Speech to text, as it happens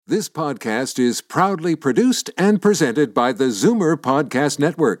This podcast is proudly produced and presented by the Zoomer Podcast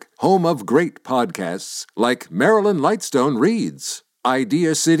Network, home of great podcasts like Marilyn Lightstone Reads,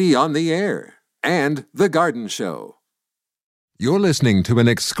 Idea City on the Air, and The Garden Show. You're listening to an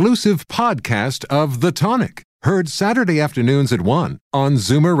exclusive podcast of The Tonic, heard Saturday afternoons at 1 on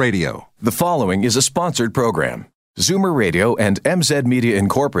Zoomer Radio. The following is a sponsored program. Zoomer Radio and MZ Media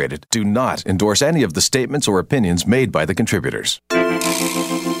Incorporated do not endorse any of the statements or opinions made by the contributors.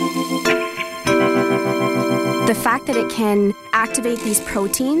 The fact that it can activate these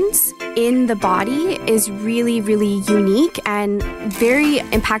proteins in the body is really, really unique and very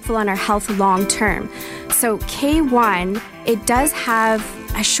impactful on our health long term. So K1, it does have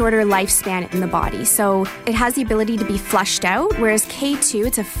a shorter lifespan in the body. So it has the ability to be flushed out, whereas K2,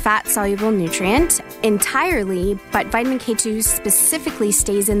 it's a fat-soluble nutrient entirely, but vitamin K2 specifically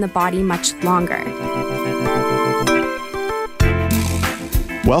stays in the body much longer.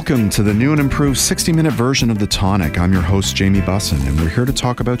 Welcome to the new and improved 60-minute version of The Tonic. I'm your host, Jamie Bussin, and we're here to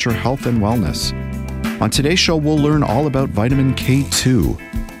talk about your health and wellness. On today's show, we'll learn all about vitamin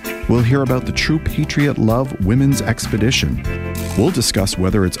K2. We'll hear about the True Patriot Love Women's Expedition. We'll discuss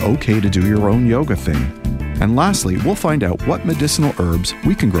whether it's okay to do your own yoga thing. And lastly, we'll find out what medicinal herbs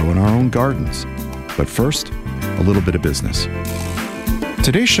we can grow in our own gardens. But first, a little bit of business.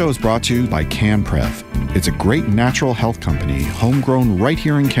 Today's show is brought to you by CanPrev. It's a great natural health company, homegrown right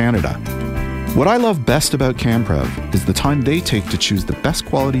here in Canada. What I love best about CanPrev is the time they take to choose the best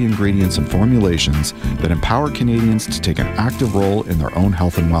quality ingredients and formulations that empower Canadians to take an active role in their own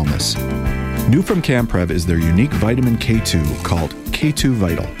health and wellness. New from CanPrev is their unique vitamin K2 called K2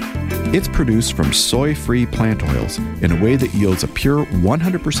 Vital. It's produced from soy-free plant oils in a way that yields a pure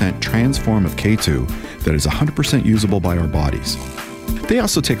 100% trans form of K2 that is 100% usable by our bodies. They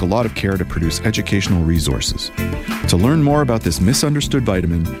also take a lot of care to produce educational resources. To learn more about this misunderstood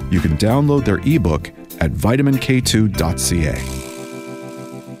vitamin, you can download their ebook at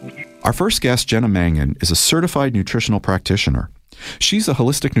vitamink2.ca. Our first guest, Jenna Mangan, is a certified nutritional practitioner. She's a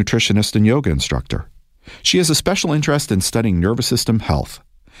holistic nutritionist and yoga instructor. She has a special interest in studying nervous system health,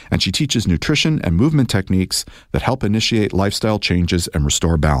 and she teaches nutrition and movement techniques that help initiate lifestyle changes and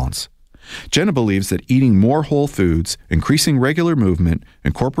restore balance. Jenna believes that eating more whole foods, increasing regular movement,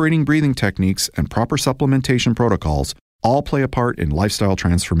 incorporating breathing techniques, and proper supplementation protocols all play a part in lifestyle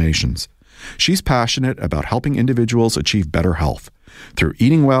transformations. She's passionate about helping individuals achieve better health through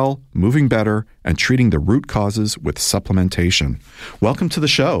eating well, moving better, and treating the root causes with supplementation. Welcome to the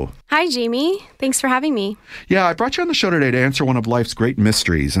show. Hi, Jamie. Thanks for having me. Yeah, I brought you on the show today to answer one of life's great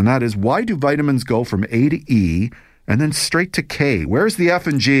mysteries, and that is, why do vitamins go from A to E and then straight to K? Where's the F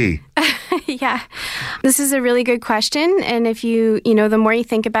and G? Yeah, this is a really good question. And if the more you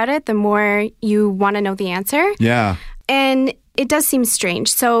think about it, the more you want to know the answer. Yeah. And it does seem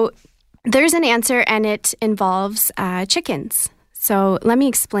strange. So there's an answer, and it involves chickens. So let me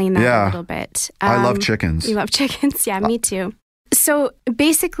explain that a little bit. I love chickens. You love chickens? Yeah, me too. So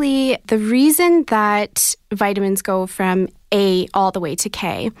basically, the reason that vitamins go from A all the way to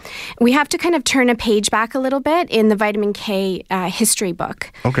K, we have to kind of turn a page back a little bit in the vitamin K history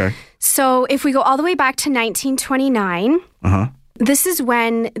book. Okay. So if we go all the way back to 1929, this is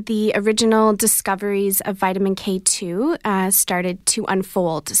when the original discoveries of vitamin K2 started to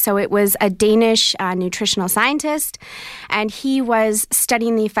unfold. So it was a Danish nutritional scientist, and he was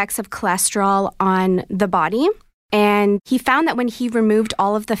studying the effects of cholesterol on the body. And he found that when he removed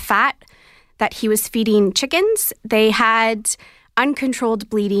all of the fat that he was feeding chickens, they had uncontrolled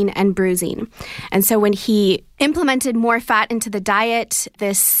bleeding and bruising. And so when he implemented more fat into the diet,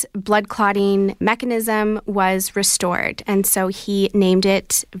 this blood clotting mechanism was restored. And so he named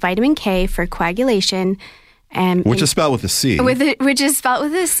it vitamin K for coagulation. Which is spelled with a C. Which is spelled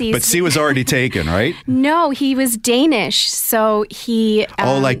with a C. But C was already taken, right? No, he was Danish. So he...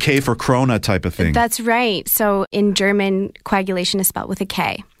 like K for Corona type of thing. That's right. So in German, coagulation is spelled with a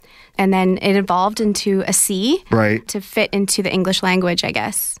K. And then it evolved into a C. Right. To fit into the English language, I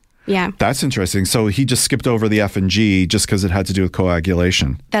guess. Yeah. That's interesting. So he just skipped over the F and G just because it had to do with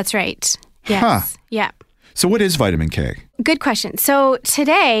coagulation. That's right. Yes. Yeah. So what is vitamin K? Good question. So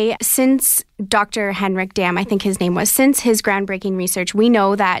today, since Dr. Henrik Dam, I think his name was, since his groundbreaking research, we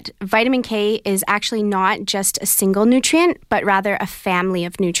know that vitamin K is actually not just a single nutrient, but rather a family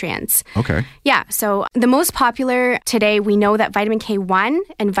of nutrients. Okay. Yeah. So the most popular today, we know that vitamin K1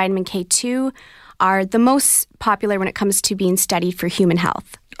 and vitamin K2 are the most popular when it comes to being studied for human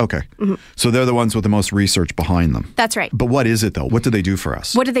health. Okay. Mm-hmm. So they're the ones with the most research behind them. That's right. But what is it, though? What do they do for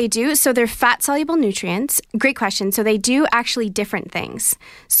us? What do they do? So they're fat-soluble nutrients. Great question. So they do actually different things.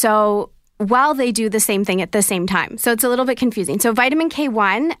 So while they do the same thing at the same time. So it's a little bit confusing. So vitamin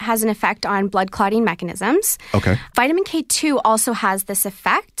K1 has an effect on blood clotting mechanisms. Okay. Vitamin K2 also has this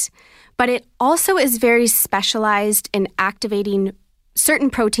effect, but it also is very specialized in activating certain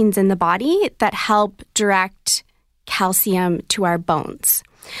proteins in the body that help direct calcium to our bones.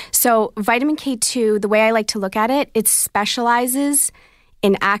 So vitamin K2, the way I like to look at it, it specializes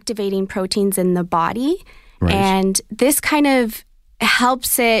in activating proteins in the body. Right. And this kind of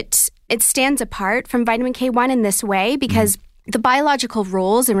helps it stands apart from vitamin K1 in this way because the biological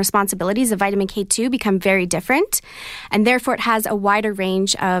roles and responsibilities of vitamin K2 become very different, and therefore it has a wider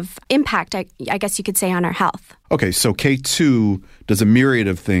range of impact, I guess you could say, on our health. Okay, so K2 does a myriad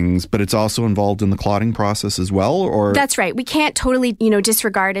of things, but it's also involved in the clotting process as well, or? That's right. We can't totally,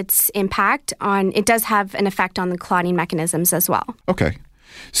 disregard its impact on, it does have an effect on the clotting mechanisms as well. Okay.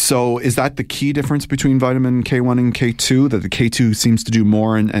 So is that the key difference between vitamin K1 and K2, that the K2 seems to do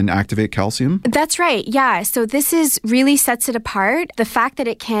more and activate calcium? That's right, yeah. So this really sets it apart. The fact that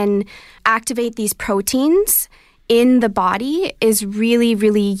it can activate these proteins in the body is really,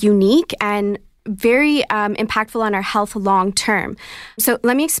 really unique and very impactful on our health long term. So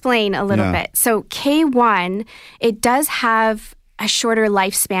let me explain a little bit. So K1, it does have a shorter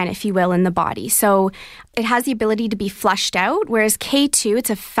lifespan, if you will, in the body. So it has the ability to be flushed out, whereas K2, it's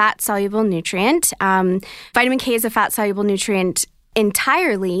a fat-soluble nutrient. Vitamin K is a fat-soluble nutrient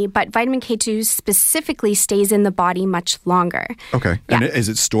entirely, but vitamin K2 specifically stays in the body much longer. Okay. Yeah. And is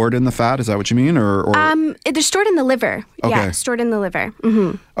it stored in the fat? Is that what you mean? Or? They're stored in the liver. Okay. Yeah, stored in the liver.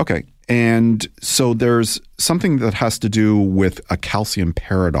 Mm-hmm. Okay. And so there's something that has to do with a calcium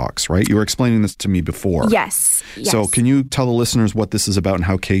paradox, right? You were explaining this to me before. Yes. So can you tell the listeners what this is about and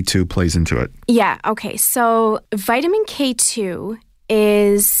how K2 plays into it? Yeah. Okay. So vitamin K2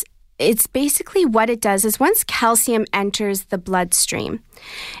 it's basically what it does is once calcium enters the bloodstream,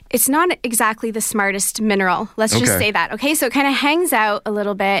 it's not exactly the smartest mineral. Let's just say that. Okay. So it kind of hangs out a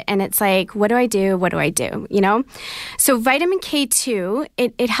little bit and it's like, what do I do? What do I do? So vitamin K2,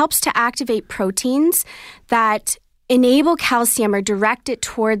 it helps to activate proteins that enable calcium or direct it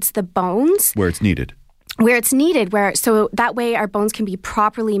towards the bones. Where it's needed. So that way our bones can be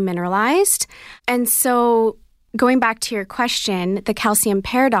properly mineralized. And so going back to your question, the calcium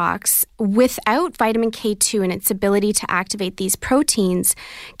paradox, without vitamin K2 and its ability to activate these proteins,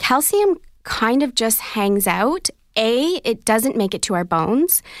 calcium kind of just hangs out. A, it doesn't make it to our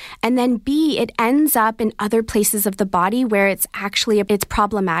bones. And then B, it ends up in other places of the body where it's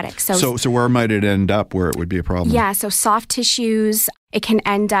problematic. So where might it end up where it would be a problem? Yeah, so soft tissues, it can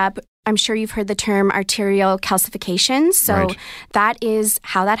end up, I'm sure you've heard the term arterial calcification. So that is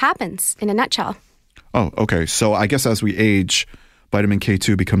how that happens in a nutshell. Oh, okay. So I guess as we age, vitamin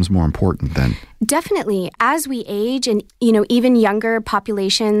K2 becomes more important then. Definitely. As we age and, even younger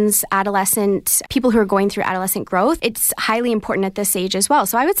populations, adolescent, people who are going through adolescent growth, it's highly important at this age as well.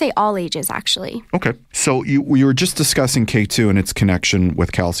 So I would say all ages, actually. Okay. So you were just discussing K2 and its connection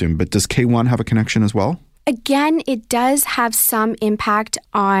with calcium, but does K1 have a connection as well? Again, it does have some impact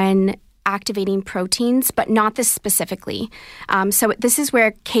on activating proteins, but not this specifically. So this is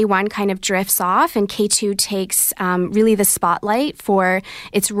where K1 kind of drifts off and K2 takes really the spotlight for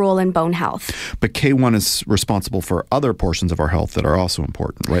its role in bone health. But K1 is responsible for other portions of our health that are also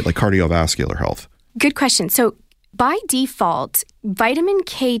important, right? Like cardiovascular health. Good question. So by default, vitamin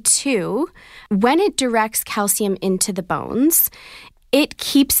K2, when it directs calcium into the bones, it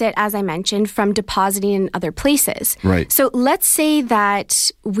keeps it, as I mentioned, from depositing in other places. Right. So let's say that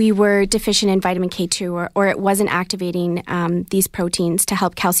we were deficient in vitamin K2 or it wasn't activating these proteins to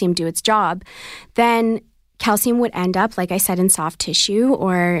help calcium do its job, then calcium would end up, like I said, in soft tissue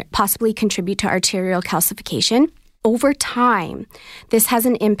or possibly contribute to arterial calcification. Over time, this has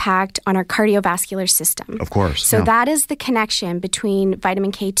an impact on our cardiovascular system. Of course. So that is the connection between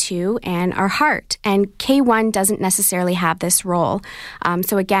vitamin K2 and our heart. And K1 doesn't necessarily have this role.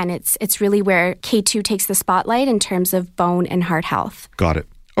 So again, it's really where K2 takes the spotlight in terms of bone and heart health. Got it.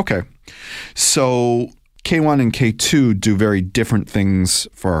 Okay. So K1 and K2 do very different things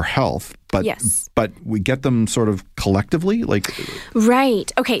for our health. But, yes. But we get them sort of collectively?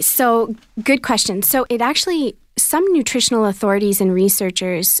 Right. Okay. So good question. So it actually, some nutritional authorities and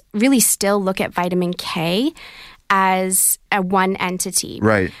researchers really still look at vitamin K as a one entity.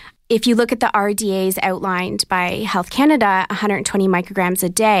 Right. If you look at the RDAs outlined by Health Canada, 120 micrograms a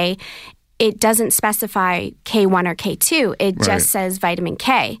day, it doesn't specify K1 or K2. It just says vitamin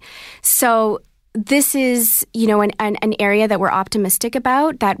K. So this is, an area that we're optimistic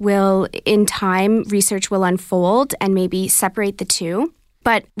about that will, in time, research will unfold and maybe separate the two.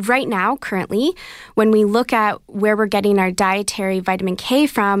 But right now, currently, when we look at where we're getting our dietary vitamin K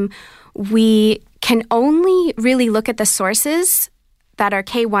from, we can only really look at the sources that are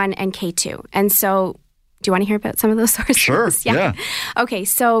K1 and K2. And so, do you want to hear about some of those sources? Sure, yeah. Okay,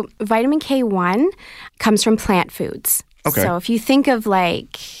 so vitamin K1 comes from plant foods. Okay. So if you think of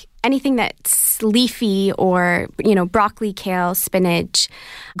like anything that's leafy or, broccoli, kale, spinach,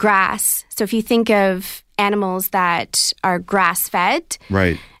 grass. So if you think of animals that are grass-fed,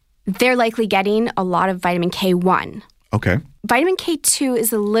 right, they're likely getting a lot of vitamin K1. Okay. Vitamin K2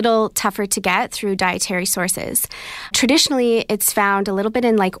 is a little tougher to get through dietary sources. Traditionally, it's found a little bit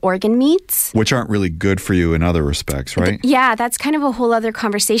in like organ meats. Which aren't really good for you in other respects, right? Yeah, that's kind of a whole other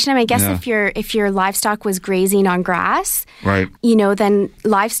conversation. I mean, I guess Yeah. if your livestock was grazing on grass, Right. Then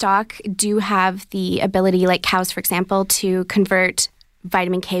livestock do have the ability, like cows, for example, to convert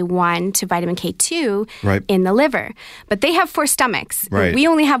vitamin K1 to vitamin K2 Right. in the liver. But they have 4 stomachs. Right. We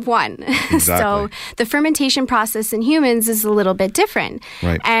only have 1. Exactly. So the fermentation process in humans is a little bit different.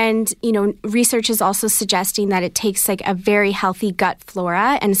 Right. And, research is also suggesting that it takes like a very healthy gut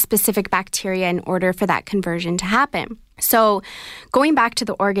flora and specific bacteria in order for that conversion to happen. So going back to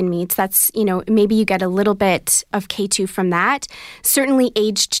the organ meats, that's, maybe you get a little bit of K2 from that. Certainly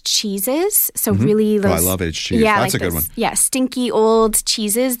aged cheeses. So really those... I love aged cheese. Yeah, That's like a good those, one. Yeah, stinky old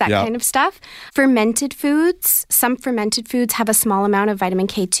cheeses, that Yeah. kind of stuff. Fermented foods. Some fermented foods have a small amount of vitamin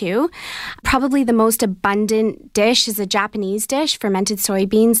K2. Probably the most abundant dish is a Japanese dish, fermented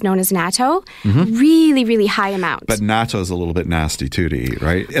soybeans known as natto. Really, really high amount. But natto's a little bit nasty too to eat,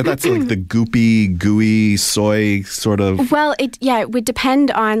 right? That's like the goopy, gooey soy sort of. Well, it would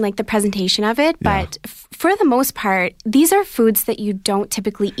depend on like the presentation of it, but for the most part, these are foods that you don't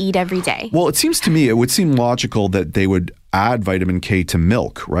typically eat every day. Well, it seems to me, it would seem logical that they would add vitamin K to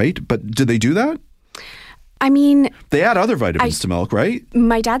milk, right? But do they do that? I mean, They add other vitamins to milk, right?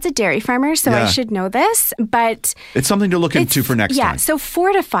 my dad's a dairy farmer, so I Yeah. should know this, but It's something to look into for next time. Yeah, so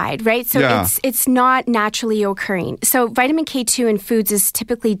fortified, right? So Yeah. it's not naturally occurring. So vitamin K2 in foods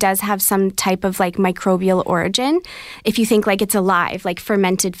typically does have some type of like microbial origin. If you think like it's alive, like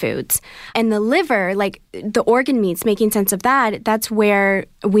fermented foods. And the liver, like the organ meats, making sense of that, that's where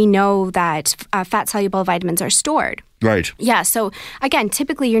we know that fat-soluble vitamins are stored. Right. Yeah, so again,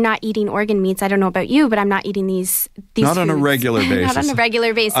 typically you're not eating organ meats. I don't know about you, but I'm not eating these Not on a foods. regular basis. Not on a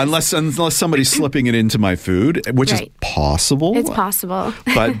regular basis. Unless somebody's slipping it into my food, which is Right. possible. It's possible.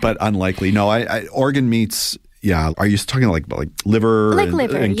 but unlikely. No, I organ meats. Yeah, are you talking like liver, Like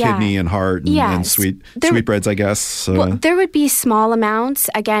liver, and yeah. kidney and heart and, Yes. and sweetbreads? I guess. Well, there would be small amounts.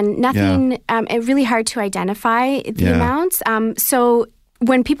 Again, nothing. It's really hard to identify the Yeah. amounts. So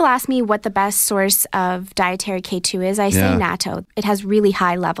when people ask me what the best source of dietary K2 is, I say Yeah. natto. It has really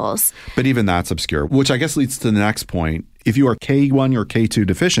high levels. But even that's obscure, which I guess leads to the next point. If you are K1 or K2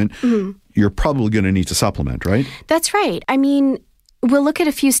 deficient, you're probably going to need to supplement, right? That's right. I mean, we'll look at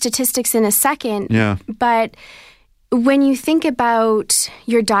a few statistics in a second. Yeah. But when you think about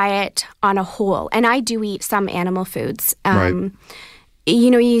your diet on a whole, and I do eat some animal foods, Right.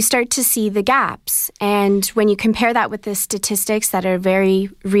 You start to see the gaps. And when you compare that with the statistics that are very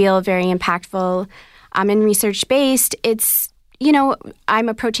real, very impactful, and research-based, it's, I'm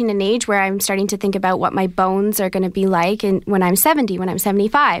approaching an age where I'm starting to think about what my bones are going to be like when I'm 70, when I'm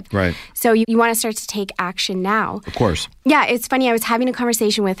 75. Right. So you want to start to take action now. Of course. Yeah, it's funny. I was having a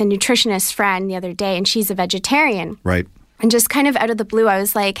conversation with a nutritionist friend the other day, and she's a vegetarian. Right. And just kind of out of the blue, I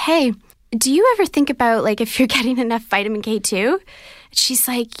was like, hey, do you ever think about like if you're getting enough vitamin K2? She's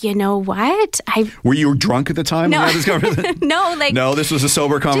like, you know what? Were you drunk at the time No. when you had this conversation? No, like No, this was a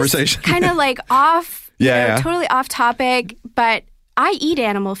sober conversation. kind of like off, Yeah. totally off topic. But I eat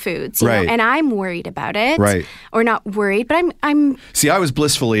animal foods, you know, Right. and I'm worried about it. Right. Or not worried, but I'm See, I was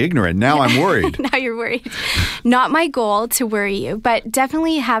blissfully ignorant. Now I'm worried. now you're worried. Not my goal to worry you, but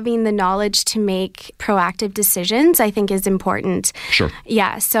definitely having the knowledge to make proactive decisions, I think, is important. Sure.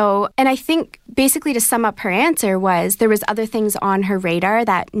 Yeah. So, and I think basically to sum up her answer was there was other things on her radar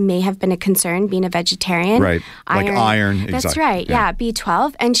that may have been a concern being a vegetarian. Right. Like iron. That's exactly. right. Yeah.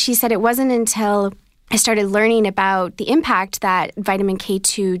 B12. And she said it wasn't until I started learning about the impact that vitamin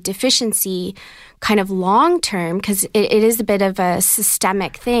K2 deficiency kind of long-term, because it is a bit of a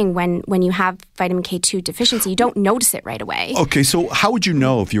systemic thing when you have vitamin K2 deficiency. You don't notice it right away. Okay, so how would you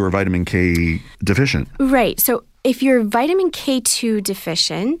know if you were vitamin K deficient? Right. So if you're vitamin K2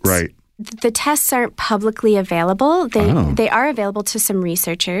 deficient, Right. the tests aren't publicly available. Oh. They are available to some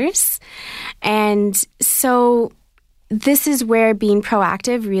researchers. And so this is where being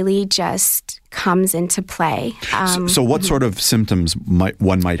proactive really just comes into play. So what sort of symptoms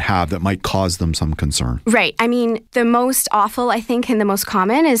one might have that might cause them some concern? Right. I mean, the most awful, I think, and the most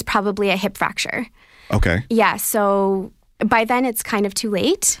common is probably a hip fracture. Okay. Yeah. So by then it's kind of too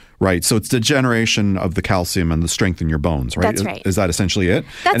late. Right. So it's degeneration of the calcium and the strength in your bones, right? That's right. Is that essentially it?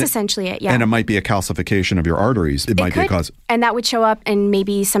 That's essentially it, yeah. And it might be a calcification of your arteries. It might be a cause. And that would show up in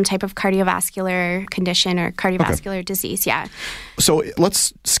maybe some type of cardiovascular condition or cardiovascular disease, yeah. So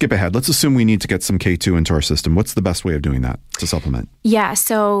let's skip ahead. Let's assume we need to get some K2 into our system. What's the best way of doing that to supplement? Yeah,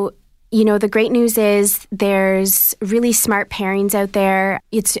 so the great news is there's really smart pairings out there.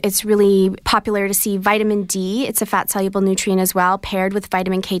 It's really popular to see vitamin D. It's a fat-soluble nutrient as well, paired with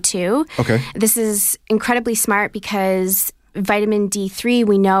vitamin K2. Okay. This is incredibly smart because vitamin D3,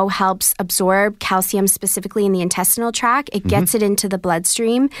 we know, helps absorb calcium specifically in the intestinal tract. It gets it into the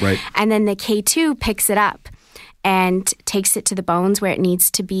bloodstream. Right. And then the K2 picks it up and takes it to the bones where it needs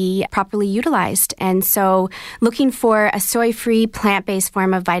to be properly utilized. And so looking for a soy-free, plant-based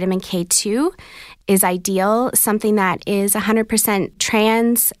form of vitamin K2 is ideal, something that is 100%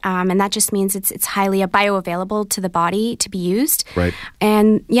 trans, and that just means it's highly bioavailable to the body to be used. Right.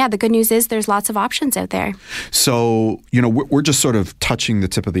 And yeah, the good news is there's lots of options out there. So, we're just sort of touching the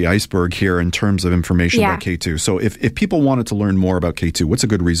tip of the iceberg here in terms of information about K2. So if people wanted to learn more about K2, what's a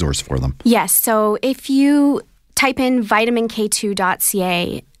good resource for them? Yes. So if you type in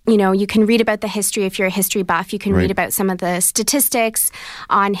vitamink2.ca, you can read about the history if you're a history buff. You can read about some of the statistics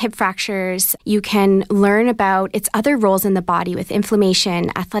on hip fractures. You can learn about its other roles in the body with inflammation,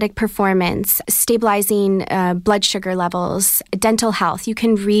 athletic performance, stabilizing blood sugar levels, dental health. You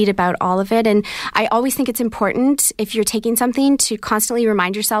can read about all of it. And I always think it's important, if you're taking something, to constantly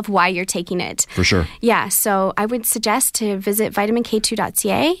remind yourself why you're taking it. For sure. Yeah. So I would suggest to visit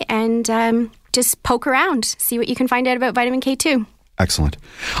vitamink2.ca and just poke around, see what you can find out about vitamin K2. Excellent.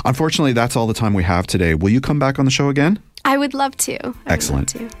 Unfortunately, that's all the time we have today. Will you come back on the show again? I would love to.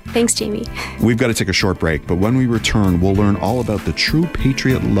 Excellent. Thanks, Jamie. We've got to take a short break, but when we return, we'll learn all about the True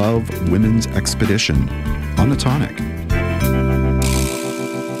Patriot Love Women's Expedition on The Tonic.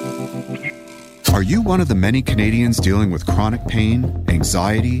 Are you one of the many Canadians dealing with chronic pain,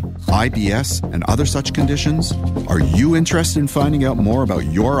 anxiety, IBS, and other such conditions? Are you interested in finding out more about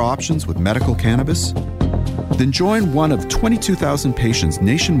your options with medical cannabis? Then join one of 22,000 patients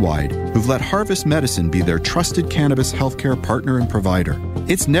nationwide who've let Harvest Medicine be their trusted cannabis healthcare partner and provider.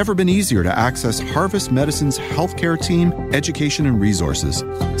 It's never been easier to access Harvest Medicine's healthcare team, education, and resources.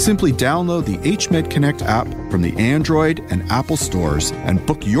 Simply download the HMed Connect app from the Android and Apple stores and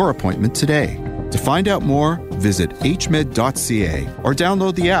book your appointment today. To find out more, visit hmed.ca or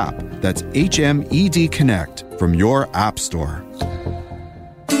download the app. That's HMED Connect from your app store.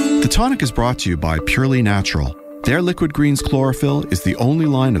 The Tonic is brought to you by Purely Natural. Their Liquid Greens Chlorophyll is the only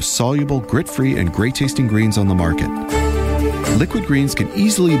line of soluble, grit-free, and great-tasting greens on the market. Liquid greens can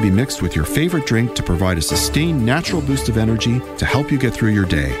easily be mixed with your favorite drink to provide a sustained natural boost of energy to help you get through your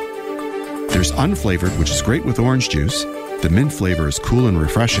day. There's unflavored, which is great with orange juice. The mint flavor is cool and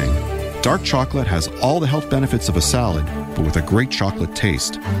refreshing. Dark chocolate has all the health benefits of a salad, but with a great chocolate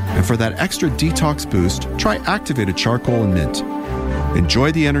taste. And for that extra detox boost, try activated charcoal and mint.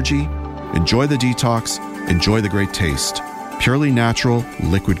 Enjoy the energy, enjoy the detox, enjoy the great taste. Purely Natural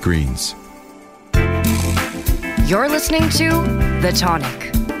Liquid Greens. You're listening to The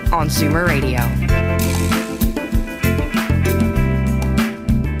Tonic on Zoomer Radio.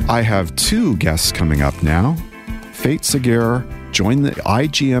 I have two guests coming up now. Fate Seguer joined the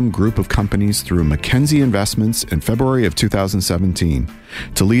IGM group of companies through Mackenzie Investments in February of 2017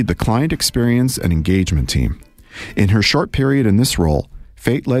 to lead the client experience and engagement team. In her short period in this role,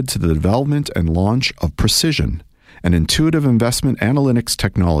 Fate led to the development and launch of Precision, an intuitive investment analytics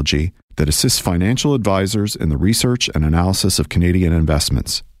technology that assists financial advisors in the research and analysis of Canadian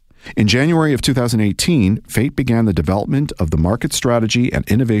investments. In January of 2018, Fate began the development of the market strategy and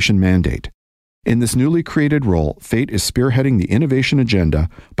innovation mandate. In this newly created role, Fate is spearheading the innovation agenda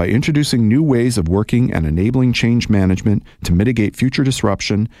by introducing new ways of working and enabling change management to mitigate future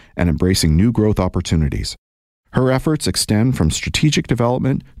disruption and embracing new growth opportunities. Her efforts extend from strategic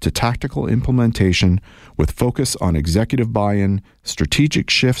development to tactical implementation with focus on executive buy-in, strategic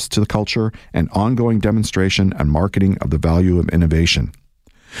shifts to the culture, and ongoing demonstration and marketing of the value of innovation.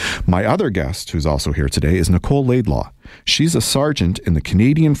 My other guest, who's also here today, is Nicole Laidlaw. She's a sergeant in the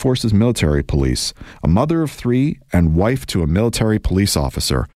Canadian Forces Military Police, a mother of three, and wife to a military police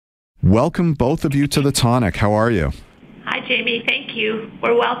officer. Welcome, both of you, to The Tonic. How are you? Hi, Jamie. Thank you.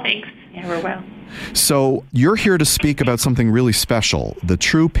 We're well, thanks. Yeah, we're well. So you're here to speak about something really special, the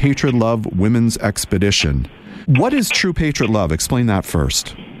True Patriot Love Women's Expedition. What is True Patriot Love? Explain that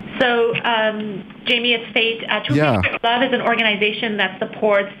first. So, Jamie, it's Fate. True Patriot Love is an organization that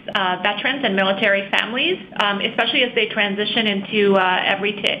supports veterans and military families, especially as they transition into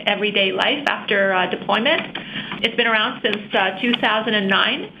everyday life after deployment. It's been around since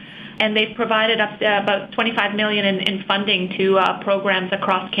 2009, and they've provided up to about $25 million in funding to programs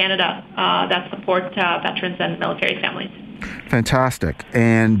across Canada that support veterans and military families. Fantastic.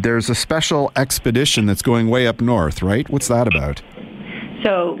 And there's a special expedition that's going way up north, right? What's that about?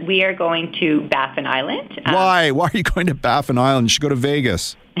 So we are going to Baffin Island. Why? Why are you going to Baffin Island? You should go to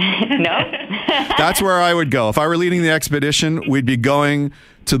Vegas. No. That's where I would go. If I were leading the expedition, we'd be going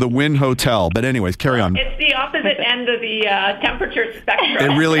to the Wynn Hotel. But anyways, carry on. It's the opposite end of the temperature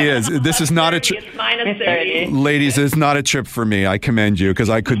spectrum. It really is. This is not a trip. It's minus 30. Ladies, it's not a trip for me. I commend you because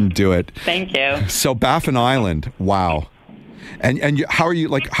I couldn't do it. Thank you. So Baffin Island, wow. And how are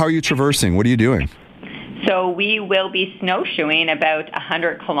you traversing? What are you doing? So we will be snowshoeing about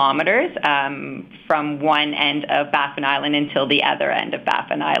 100 kilometers from one end of Baffin Island until the other end of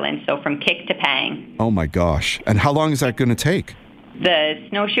Baffin Island, so from Kik to Pang. Oh my gosh. And how long is that going to take? The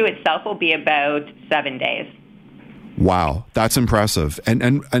snowshoe itself will be about 7 days. Wow, that's impressive.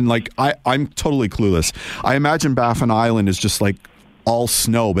 And like, I'm totally clueless. I imagine Baffin Island is just like all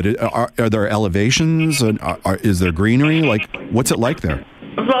snow, but are there elevations? And is there greenery? Like, what's it like there?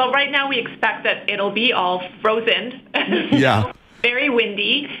 Well, right now we expect that it'll be all frozen. Yeah. Very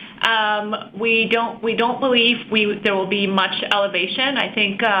windy. We don't believe there will be much elevation. I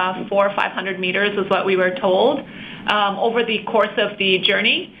think 400 or 500 meters is what we were told over the course of the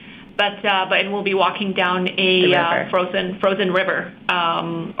journey. But we'll be walking down a frozen river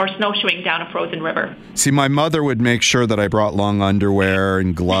or snowshoeing down a frozen river. See, my mother would make sure that I brought long underwear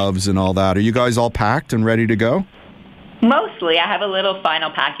and gloves and all that. Are you guys all packed and ready to go? Mostly. I have a little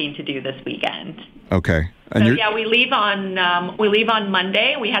final packing to do this weekend. Okay. And so, we leave on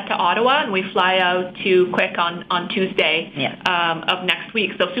Monday. We head to Ottawa, and we fly out to Quick on Tuesday of next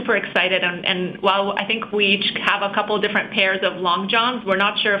week. So super excited. And while I think we each have a couple of different pairs of long johns, we're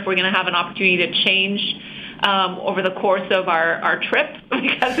not sure if we're going to have an opportunity to change over the course of our trip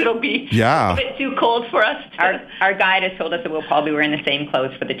because it'll be a bit too cold for us. Our guide has told us that we'll probably wear in the same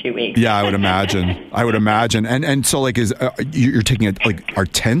clothes for the 2 weeks. Yeah, I would imagine. And so like you're taking it, like, are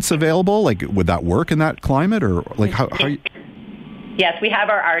tents available? Like, would that work in that climate, or like how you? Yes, we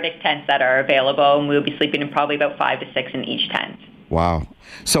have our Arctic tents that are available, and we'll be sleeping in probably about 5 to 6 in each tent. Wow.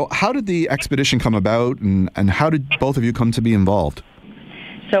 So how did the expedition come about, and how did both of you come to be involved?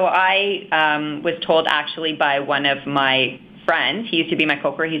 So I was told actually by one of my friends. He used to be my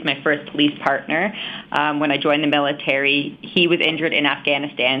coker. He's my first police partner. When I joined the military, he was injured in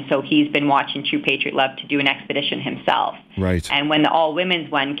Afghanistan, so he's been watching True Patriot Love to do an expedition himself. Right. And when the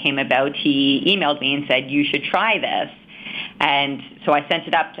all-women's one came about, he emailed me and said, you should try this. And so I sent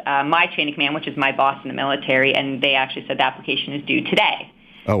it up to my chain of command, which is my boss in the military, and they actually said the application is due today.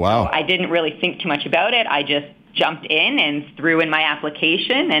 Oh, wow. So I didn't really think too much about it. I just jumped in and threw in my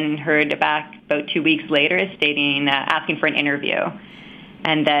application and heard back about 2 weeks later stating, asking for an interview.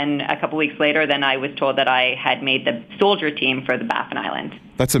 And then a couple weeks later, then I was told that I had made the soldier team for the Baffin Island.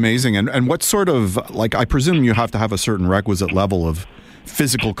 That's amazing. And what sort of, like, I presume you have to have a certain requisite level of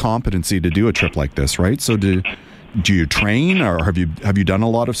physical competency to do a trip like this, right? So do you train, or have you done a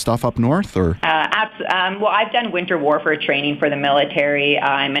lot of stuff up north, or? Well, I've done winter warfare training for the military.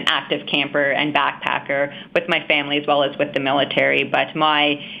 I'm an active camper and backpacker with my family as well as with the military. But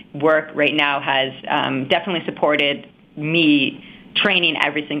my work right now has definitely supported me training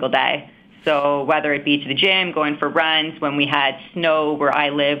every single day. So whether it be to the gym, going for runs, when we had snow where I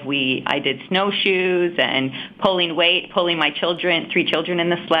live, I did snowshoes and pulling weight, pulling my 3 children in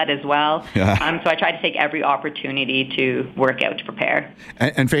the sled as well. Yeah. So I tried to take every opportunity to work out to prepare.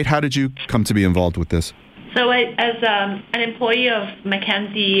 And Fate, how did you come to be involved with this? So as an employee of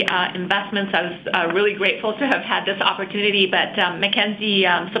Mackenzie Investments, I was really grateful to have had this opportunity, but Mackenzie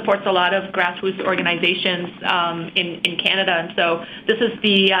supports a lot of grassroots organizations in Canada, and so this is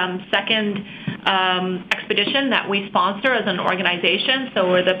the second expedition that we sponsor as an organization, so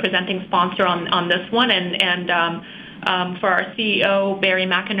we're the presenting sponsor on this one, and for our CEO, Barry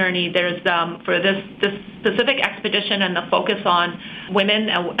McInerney, there's for this specific expedition and the focus on women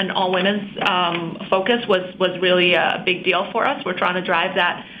and all women's focus was really a big deal for us. We're trying to drive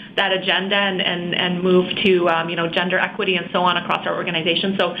that agenda and move to gender equity and so on across our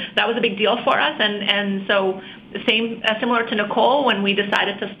organization. So that was a big deal for us, and so similar to Nicole, when we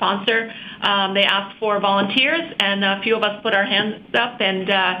decided to sponsor, they asked for volunteers, and a few of us put our hands up,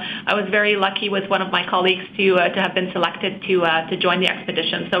 and I was very lucky with one of my colleagues to have been selected to join the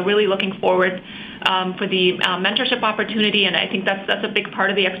expedition. So really looking forward for the mentorship opportunity. And I think that's a big part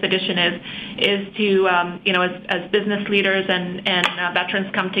of the expedition is to, as business leaders and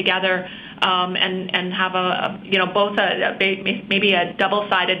veterans come together, and have both maybe a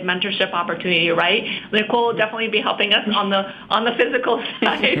double-sided mentorship opportunity, right? Nicole will definitely be helping us on the physical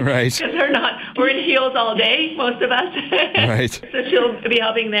side, right? Because we're in heels all day, most of us, right? So she'll be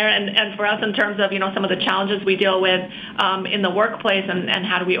helping there, and for us in terms of some of the challenges we deal with in the workplace, and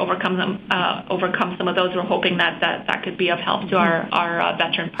how do we overcome some of those. We're hoping that could be of help to our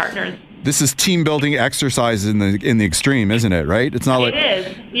veteran partners. This is team building exercise in the extreme, isn't it? Right? It's not It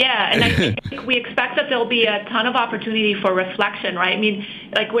is, yeah. And I think we expect that there'll be a ton of opportunity for reflection, right? I mean,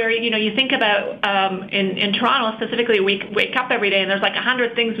 like where you think about in Toronto specifically, we wake up every day and there's like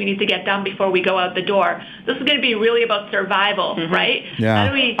 100 things we need to get done before we go out the door. This is going to be really about survival, right? Yeah. How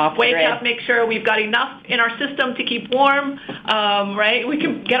do we wake up, make sure we've got enough in our system to keep warm, right? We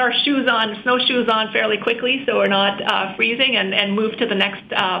can get our snowshoes on fairly quickly so we're not freezing, and move to the next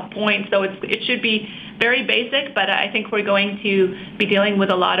point. So it should be very basic, but I think we're going to be dealing with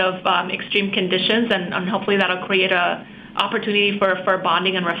a lot of extreme conditions, and hopefully that'll create a opportunity for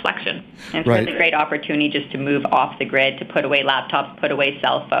bonding and reflection. And so it's a great opportunity just to move off the grid, to put away laptops, put away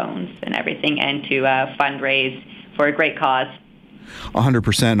cell phones and everything, and to fundraise for a great cause.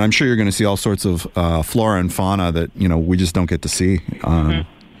 100%. I'm sure you're going to see all sorts of flora and fauna that we just don't get to see.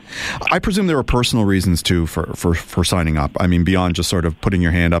 I presume there are personal reasons too for signing up. I mean, beyond just sort of putting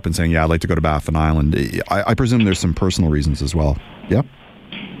your hand up and saying, "Yeah, I'd like to go to Baffin Island." I presume there's some personal reasons as well. Yep.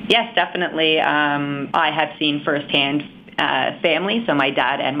 Yes, definitely. I have seen firsthand family. So my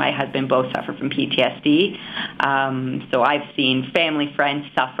dad and my husband both suffer from PTSD. So I've seen family, friends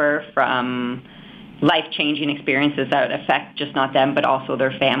suffer from life-changing experiences that affect just not them, but also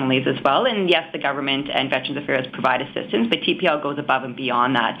their families as well. And yes, the government and Veterans Affairs provide assistance, but TPL goes above and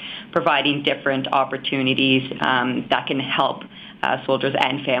beyond that, providing different opportunities that can help soldiers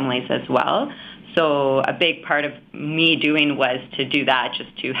and families as well. So a big part of me doing was to do that,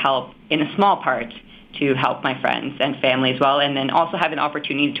 just to help in a small part, to help my friends and family as well, and then also have an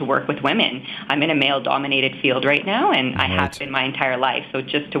opportunity to work with women. I'm in a male-dominated field right now, and I have been my entire life. So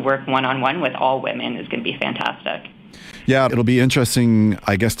just to work one-on-one with all women is going to be fantastic. Yeah, it'll be interesting,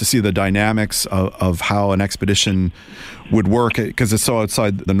 I guess, to see the dynamics of how an expedition would work, because it's so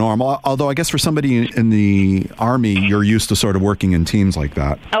outside the norm. Although I guess for somebody in the Army, you're used to sort of working in teams like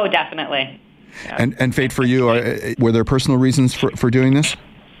that. Oh, definitely. Yeah. And Faith, for you, were there personal reasons for doing this?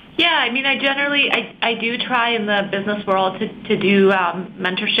 Yeah, I mean, I do try in the business world to do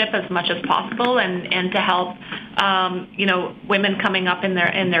mentorship as much as possible, and to help women coming up in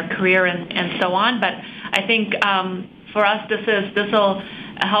their career and so on. But I think for us, this will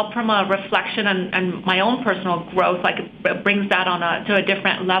help from a reflection and my own personal growth. Like it brings that to a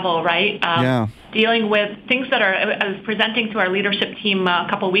different level, right? Dealing with things that I was presenting to our leadership team a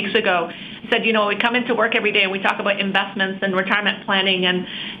couple of weeks ago. Said, we come into work every day and we talk about investments and retirement planning and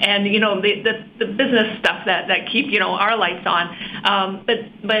the business stuff that keep our lights on.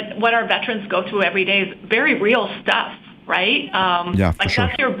 But what our veterans go through every day is very real stuff. Right?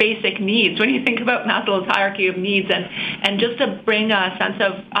 That's your basic needs. When you think about Maslow's hierarchy of needs, and just to bring a sense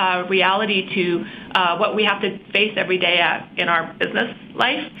of reality to what we have to face every day in our business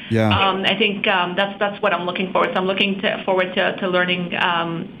life. I think that's what I'm looking forward to. So I'm looking forward to learning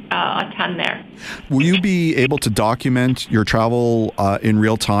a ton there. Will you be able to document your travel in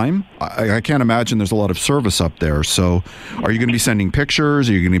real time? I can't imagine there's a lot of service up there. So are you going to be sending pictures?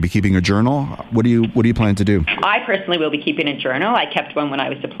 Are you going to be keeping a journal? What do you plan to do? I personally will be keeping a journal. I kept one when I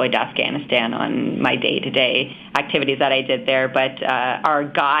was deployed to Afghanistan on my day-to-day activities that I did there. But our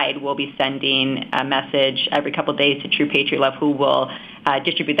guide will be sending a message every couple of days to True Patriot Love, who will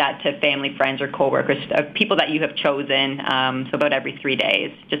distribute that to family, friends, or coworkers, people that you have chosen. So about every 3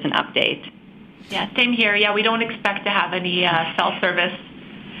 days, just an update. Yeah, same here. Yeah, we don't expect to have any cell service.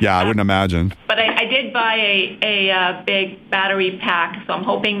 Yeah, I wouldn't imagine. But I did buy a big battery pack, so I'm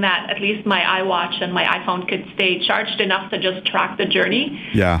hoping that at least my iWatch and my iPhone could stay charged enough to just track the journey.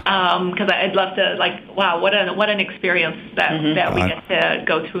 Yeah. Because I'd love to, wow, what an experience that we get to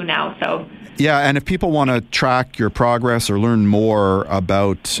go through now. So. Yeah, and if people want to track your progress or learn more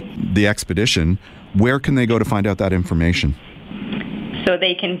about the expedition, where can they go to find out that information? So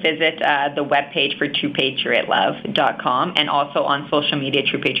they can visit the webpage for TruePatriotLove.com, and also on social media,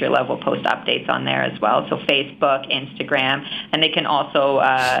 True Patriot Love will post updates on there as well. So Facebook, Instagram, and they can also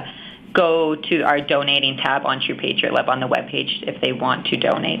go to our donating tab on True Patriot Love on the webpage if they want to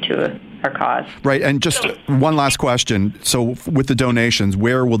donate to our cause. Right, and just one last question. So with the donations,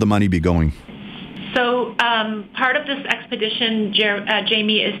 where will the money be going? So part of this expedition,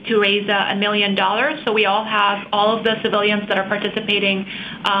 Jamie, is to raise $1 million. So we all of the civilians that are participating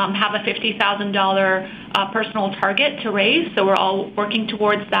have a $50,000 personal target to raise. So we're all working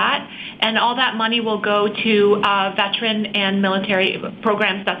towards that. And all that money will go to veteran and military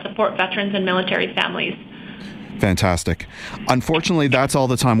programs that support veterans and military families. Fantastic. Unfortunately, that's all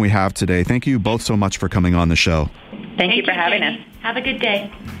the time we have today. Thank you both so much for coming on the show. Thank you for having us. Have a good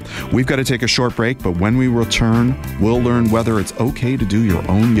day. We've got to take a short break, but when we return, we'll learn whether it's okay to do your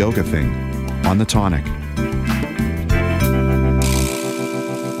own yoga thing on The Tonic.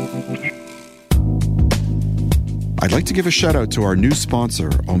 I'd like to give a shout out to our new sponsor,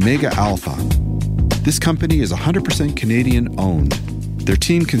 Omega Alpha. This company is 100% Canadian owned. Their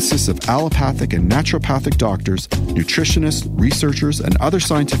team consists of allopathic and naturopathic doctors, nutritionists, researchers, and other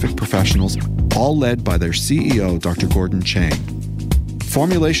scientific professionals, all led by their CEO, Dr. Gordon Chang.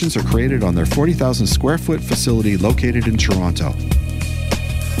 Formulations are created on their 40,000 square foot facility located in Toronto.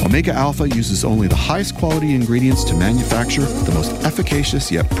 Omega Alpha uses only the highest quality ingredients to manufacture the most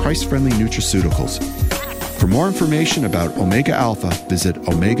efficacious yet price-friendly nutraceuticals. For more information about Omega Alpha, visit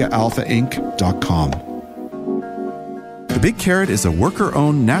OmegaAlphaInc.com. The Big Carrot is a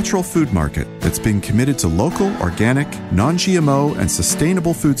worker-owned natural food market that's been committed to local, organic, non-GMO, and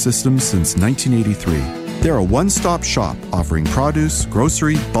sustainable food systems since 1983. They're a one-stop shop offering produce,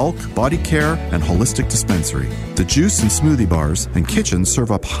 grocery, bulk, body care, and holistic dispensary. The juice and smoothie bars and kitchen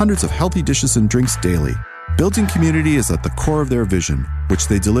serve up hundreds of healthy dishes and drinks daily. Building community is at the core of their vision, which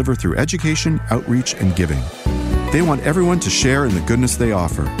they deliver through education, outreach, and giving. They want everyone to share in the goodness they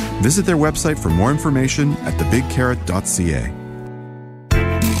offer. Visit their website for more information at thebigcarrot.ca.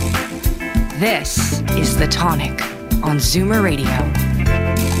 This is The Tonic on Zoomer Radio.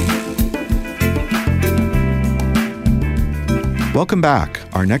 Welcome back.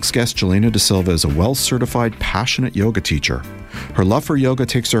 Our next guest, Jelena De Silva, is a well-certified, passionate yoga teacher. Her love for yoga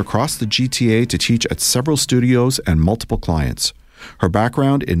takes her across the GTA to teach at several studios and multiple clients. Her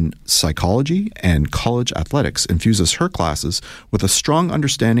background in psychology and college athletics infuses her classes with a strong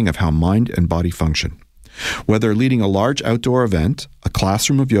understanding of how mind and body function. Whether leading a large outdoor event, a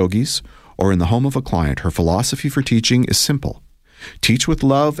classroom of yogis, or in the home of a client, her philosophy for teaching is simple. Teach with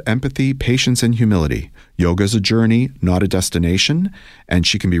love, empathy, patience, and humility. Yoga is a journey, not a destination, and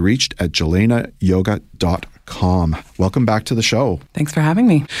she can be reached at jelenayoga.com. Welcome back to the show. Thanks for having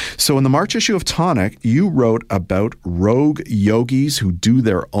me. So in the March issue of Tonic, you wrote about rogue yogis who do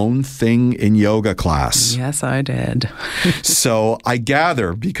their own thing in yoga class. Yes, I did. So I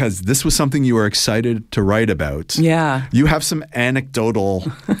gather, because this was something you were excited to write about, yeah, you have some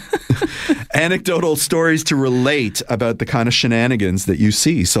anecdotal stories to relate about the kind of shenanigans that you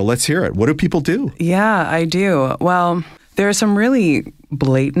see. So let's hear it. What do people do? Yeah, I do. Well, there are some really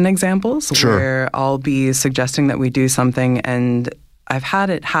blatant examples where I'll be suggesting that we do something, and I've had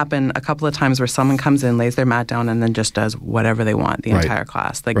it happen a couple of times where someone comes in, lays their mat down, and then just does whatever they want the entire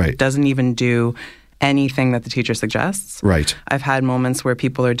class. Like doesn't even do anything that the teacher suggests. Right. I've had moments where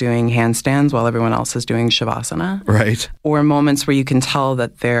people are doing handstands while everyone else is doing shavasana. Right. Or moments where you can tell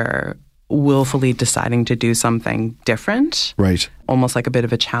that they're willfully deciding to do something different. Right. Almost like a bit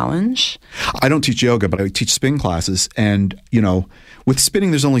of a challenge. I don't teach yoga, but I teach spin classes. And, you know, with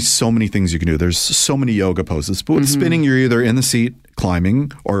spinning, there's only so many things you can do. There's so many yoga poses. But with spinning, you're either in the seat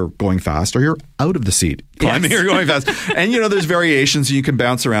climbing or going fast, or you're out of the seat climbing or going fast. And, you know, there's variations. You can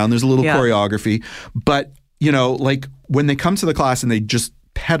bounce around. There's a little choreography. But, you know, like when they come to the class and they just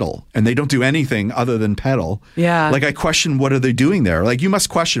pedal and they don't do anything other than pedal. Yeah. Like I question, what are they doing there? Like you must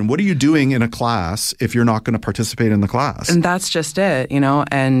question, what are you doing in a class if you're not going to participate in the class? And that's just it, you know,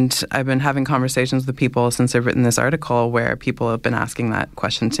 and I've been having conversations with people since I've written this article where people have been asking that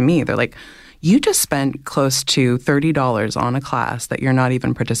question to me. They're like, you just spent close to $30 on a class that you're not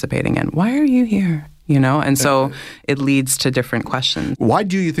even participating in. Why are you here? You know, and so it leads to different questions. Why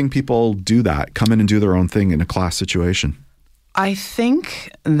do you think people do that, come in and do their own thing in a class situation? I think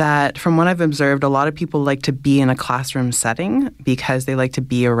that from what I've observed, a lot of people like to be in a classroom setting because they like to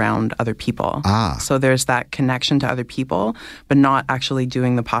be around other people. So there's that connection to other people, but not actually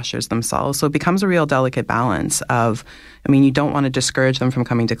doing the postures themselves. So it becomes a real delicate balance of, I mean, you don't want to discourage them from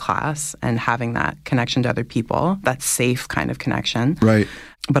coming to class and having that connection to other people, that safe kind of connection. Right.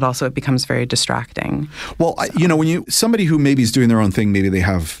 But also it becomes very distracting. Well, you know, when somebody who maybe is doing their own thing, maybe they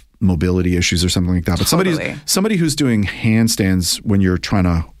have mobility issues or something like that. But somebody who's doing handstands when you're trying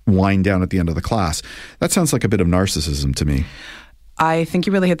to wind down at the end of the class, that sounds like a bit of narcissism to me. I think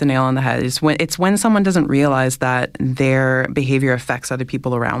you really hit the nail on the head. It's when someone doesn't realize that their behavior affects other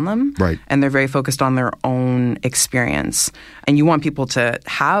people around them. Right. And they're very focused on their own experience. And you want people to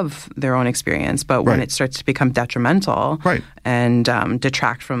have their own experience, but when it starts to become detrimental and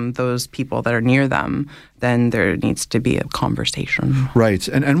detract from those people that are near them, then there needs to be a conversation. Right.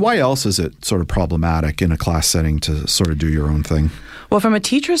 And why else is it sort of problematic in a class setting to sort of do your own thing? Well, from a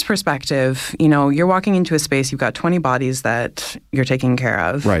teacher's perspective, you're walking into a space, you've got 20 bodies that you're taking care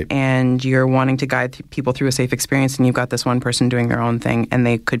of. Right. And you're wanting to guide people through a safe experience, and you've got this one person doing their own thing, and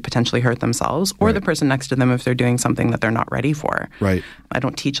they could potentially hurt themselves or the person next to them if they're doing something that they're not ready for. Right. I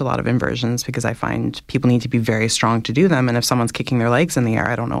don't teach a lot of inversions because I find people need to be very strong to do them. And if someone's kicking their legs in the air,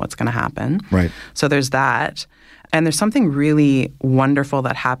 I don't know what's going to happen. Right. So there's that. And there's something really wonderful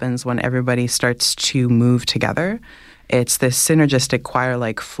that happens when everybody starts to move together. It's this synergistic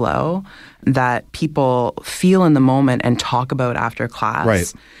choir-like flow that people feel in the moment and talk about after class.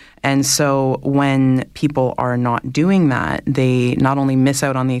 Right. And so when people are not doing that, they not only miss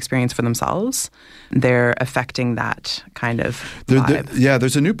out on the experience for themselves, they're affecting that kind of vibe.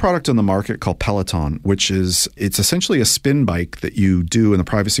 There's a new product on the market called Peloton, it's essentially a spin bike that you do in the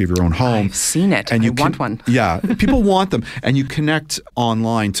privacy of your own home. I've seen it. And I want one. Yeah, people want them. And you connect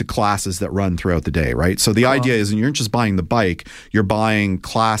online to classes that run throughout the day, right? So the idea is you're not just buying the bike, you're buying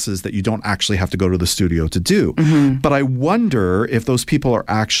classes that you don't actually have to go to the studio to do. Mm-hmm. But I wonder if those people are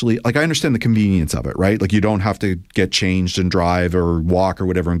actually, like, I understand the convenience of it, right? Like, you don't have to get changed and drive or walk or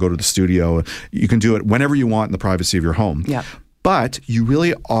whatever and go to the studio. You can do it whenever you want in the privacy of your home. Yeah. But you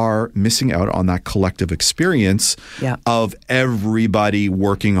really are missing out on that collective experience of everybody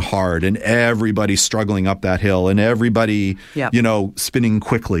working hard and everybody struggling up that hill and everybody, spinning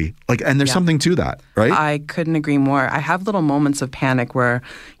quickly. And there's something to that, right? I couldn't agree more. I have little moments of panic where,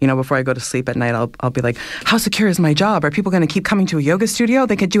 before I go to sleep at night, I'll be like, how secure is my job? Are people going to keep coming to a yoga studio?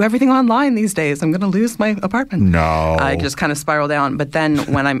 They could do everything online these days. I'm going to lose my apartment. No. I just kind of spiral down. But then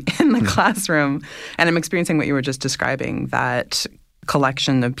when I'm in the classroom and I'm experiencing what you were just describing, that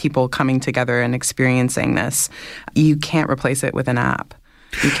collection of people coming together and experiencing this, you can't replace it with an app.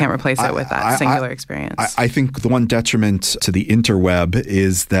 You can't replace it with that singular experience. I think the one detriment to the interweb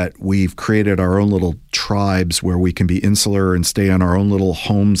is that we've created our own little tribes where we can be insular and stay in our own little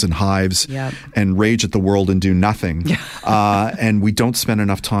homes and hives and rage at the world and do nothing. And we don't spend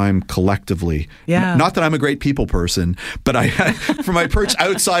enough time collectively. Not that I'm a great people person, but from my perch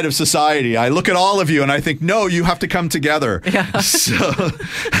outside of society, I look at all of you and I think, no, you have to come together. So,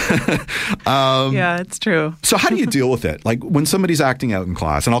 it's true. So how do you deal with it? Like when somebody's acting out in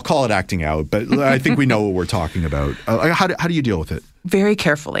class, and I'll call it acting out, but I think we know what we're talking about. How do you deal with it? Very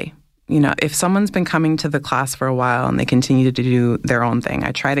carefully. If someone's been coming to the class for a while and they continue to do their own thing,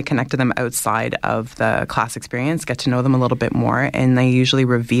 I try to connect to them outside of the class experience, get to know them a little bit more, and they usually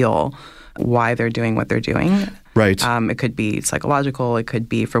reveal why they're doing what they're doing. Right. It could be psychological. It could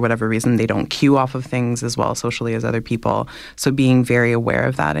be for whatever reason they don't cue off of things as well socially as other people. So being very aware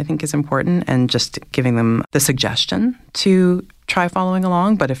of that, I think, is important, and just giving them the suggestion to try following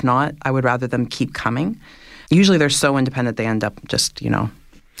along. But if not, I would rather them keep coming. Usually they're so independent they end up just,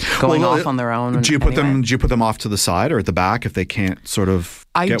 going off on their own. Do you put them off to the side or at the back if they can't sort of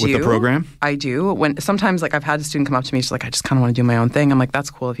get with the program? I do. When sometimes, I've had a student come up to me, she's like, I just kind of want to do my own thing. I'm like, that's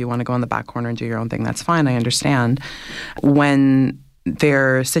cool. If you want to go in the back corner and do your own thing, that's fine. I understand. When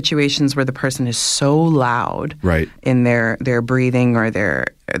there are situations where the person is so loud in their breathing or their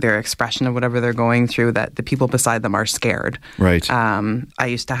expression of whatever they're going through that the people beside them are scared. Right. I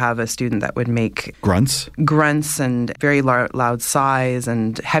used to have a student that would make grunts and very loud sighs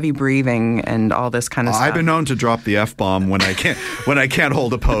and heavy breathing and all this kind of stuff. I've been known to drop the F-bomb when I can't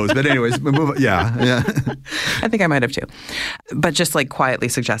hold a pose. But anyways, move on. Yeah. I think I might have too. But just quietly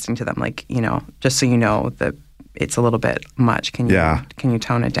suggesting to them, just so you know that it's a little bit much. Can you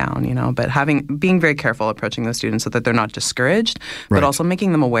tone it down, But being very careful approaching those students so that they're not discouraged, but also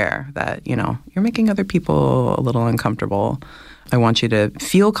making them aware that, you're making other people a little uncomfortable. I want you to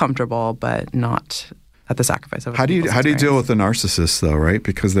feel comfortable, but not at the sacrifice of How do you deal with the narcissists, though, right?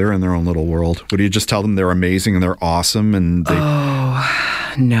 Because they're in their own little world. What do you just tell them they're amazing and they're awesome and they...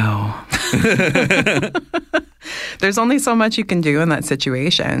 Oh, no. There's only so much you can do in that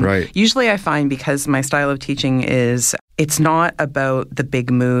situation. Right. Usually I find, because my style of teaching is it's not about the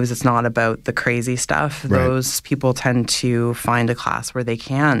big moves. It's not about the crazy stuff. Right. Those people tend to find a class where they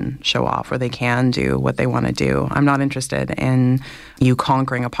can show off, where they can do what they want to do. I'm not interested in you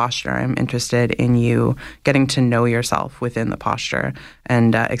conquering a posture. I'm interested in you getting to know yourself within the posture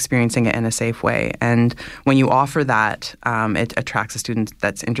and experiencing it in a safe way. And when you offer that, it attracts a student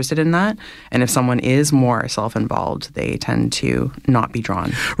that's interested in that. And if someone is more self-involved, they tend to not be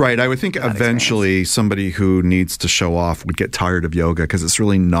drawn. Right. I would think eventually somebody who needs to show off would get tired of yoga because it's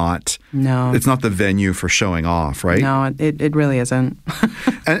really not. No. It's not the venue for showing off, right? No, it really isn't.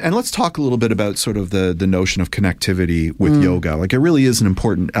 and let's talk a little bit about sort of the notion of connectivity with yoga. Like, it really is an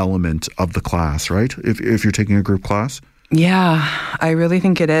important element of the class, right? If you're taking a group class. Yeah, I really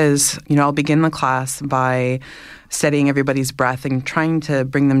think it is. I'll begin the class by steadying everybody's breath and trying to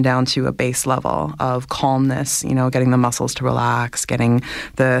bring them down to a base level of calmness, getting the muscles to relax, getting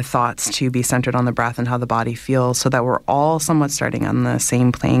the thoughts to be centered on the breath and how the body feels so that we're all somewhat starting on the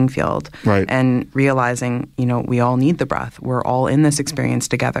same playing field. Right. And realizing, we all need the breath. We're all in this experience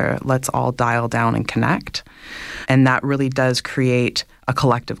together. Let's all dial down and connect. And that really does create a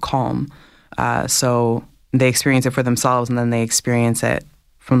collective calm. So they experience it for themselves and then they experience it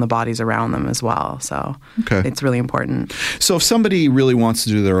from the bodies around them as well. So It's really important. So if somebody really wants to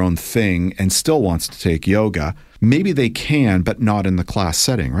do their own thing and still wants to take yoga, maybe they can, but not in the class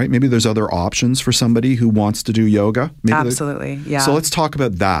setting, right? Maybe there's other options for somebody who wants to do yoga. Maybe Absolutely, yeah. So let's talk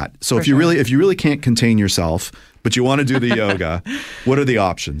about that. So if you really can't contain yourself, but you want to do the yoga, what are the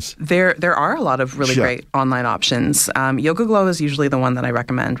options? There are a lot of really great online options. Yoga Glow is usually the one that I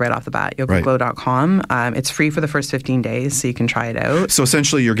recommend right off the bat, yogaglow.com. It's free for the first 15 days, so you can try it out. So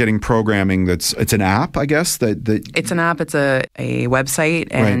essentially you're getting programming it's an app, I guess? It's an app. It's a website,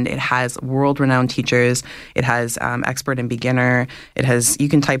 and it has world-renowned teachers. It has expert and beginner. You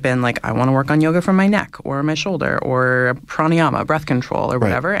can type in, like, I want to work on yoga for my neck or my shoulder or pranayama, breath control or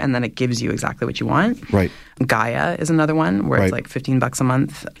whatever, and then it gives you exactly what you want. Right. Gaia is another one where it's like $15 a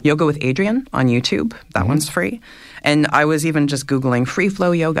month. Yoga with Adriene on YouTube. That one's free. And I was even just Googling free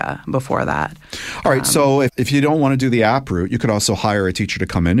flow yoga before that. All right. So if you don't want to do the app route, you could also hire a teacher to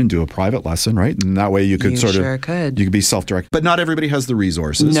come in and do a private lesson, right? And that way you could you could be self-directed. But not everybody has the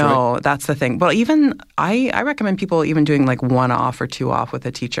resources. No, right? That's the thing. Well, even I recommend people even doing like 1 off or 2 off with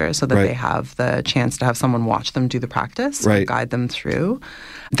a teacher so that they have the chance to have someone watch them do the practice or guide them through.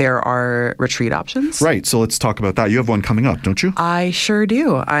 There are retreat options. Right. So let's talk about that. You have one coming up, don't you? I sure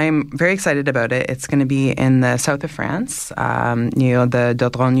do. I'm very excited about it. It's going to be in the south of France, near the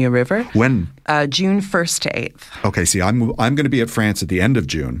Dordogne River. When? June 1st to 8th. Okay. See, I'm going to be at France at the end of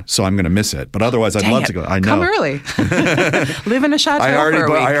June, so I'm going to miss it. But otherwise, I'd love to go. I know. Come early. Live in a chateau for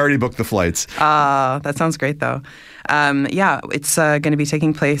a week. I already booked the flights. That sounds great, though. It's going to be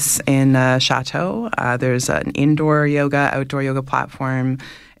taking place in a chateau. There's an indoor yoga, outdoor yoga platform.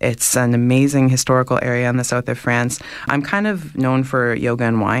 It's an amazing historical area in the south of France. I'm kind of known for yoga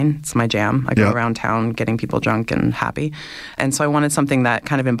and wine. It's my jam. I go around town getting people drunk and happy. And so I wanted something that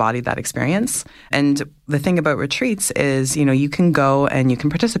kind of embodied that experience. And the thing about retreats is, you can go and you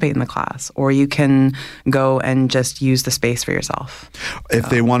can participate in the class, or you can go and just use the space for yourself. If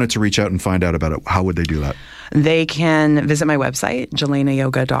they wanted to reach out and find out about it, how would they do that? They can visit my website,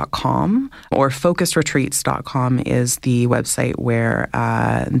 jelenayoga.com, or focusedretreats.com is the website where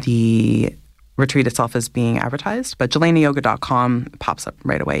the retreat itself is being advertised. But jelenayoga.com pops up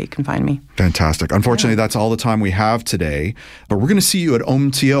right away. You can find me. Fantastic. Unfortunately, that's all the time we have today. But we're going to see you at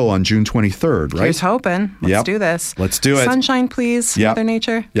OMTO on June 23rd, right? Here's hoping. Let's do this. Let's do it. Sunshine, please, Mother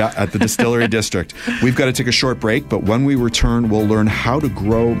Nature. Yeah, at the Distillery District. We've got to take a short break, but when we return, we'll learn how to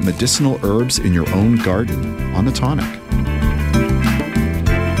grow medicinal herbs in your own garden on The Tonic.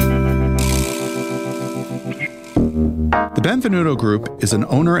 The Benvenuto Group is an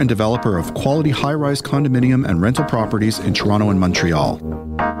owner and developer of quality high-rise condominium and rental properties in Toronto and Montreal.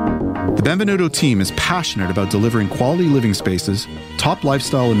 The Benvenuto team is passionate about delivering quality living spaces, top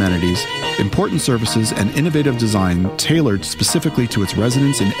lifestyle amenities, important services, and innovative design tailored specifically to its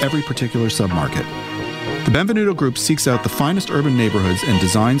residents in every particular submarket. The Benvenuto Group seeks out the finest urban neighborhoods and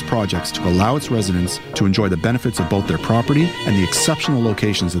designs projects to allow its residents to enjoy the benefits of both their property and the exceptional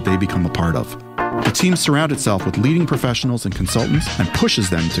locations that they become a part of. The team surrounds itself with leading professionals and consultants and pushes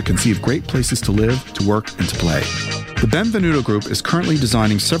them to conceive great places to live, to work, and to play. The Benvenuto Group is currently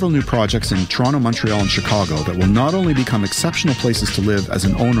designing several new projects in Toronto, Montreal, and Chicago that will not only become exceptional places to live as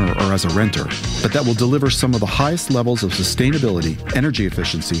an owner or as a renter, but that will deliver some of the highest levels of sustainability, energy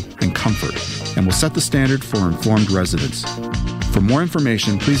efficiency, and comfort, and will set the standard for informed residents. For more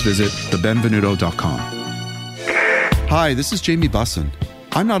information, please visit thebenvenuto.com. Hi, this is Jamie Bussin.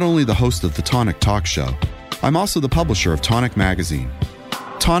 I'm not only the host of The Tonic Talk Show, I'm also the publisher of Tonic Magazine.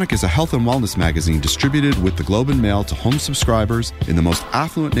 Tonic is a health and wellness magazine distributed with the Globe and Mail to home subscribers in the most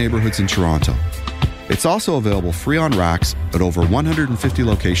affluent neighborhoods in Toronto. It's also available free on racks at over 150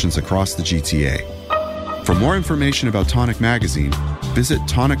 locations across the GTA. For more information about Tonic Magazine, visit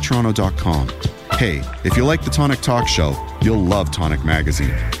tonictoronto.com. Hey, if you like the Tonic Talk Show, you'll love Tonic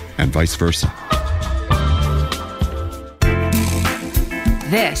Magazine, and vice versa.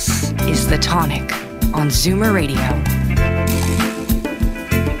 This is The Tonic on Zoomer Radio.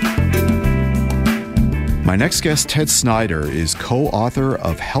 My next guest, Ted Snyder, is co-author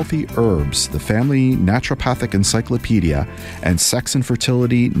of Healthy Herbs, the Family Naturopathic Encyclopedia, and Sex and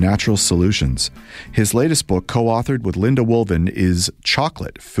Fertility Natural Solutions. His latest book, co-authored with Linda Woolven, is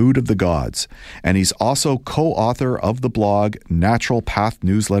Chocolate, Food of the Gods. And he's also co-author of the blog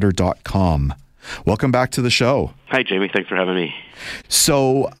naturalpathnewsletter.com. Welcome back to the show. Hi, Jamie. Thanks for having me.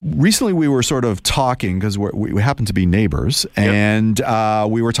 So recently we were sort of talking, because we happen to be neighbors, and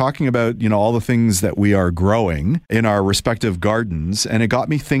we were talking about, all the things that we are growing in our respective gardens, and it got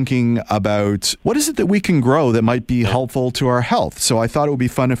me thinking about what is it that we can grow that might be helpful to our health. So I thought it would be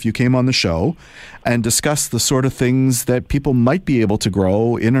fun if you came on the show and discussed the sort of things that people might be able to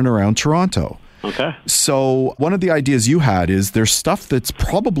grow in and around Toronto. Okay. So one of the ideas you had is there's stuff that's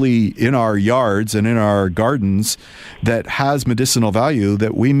probably in our yards and in our gardens that has medicinal value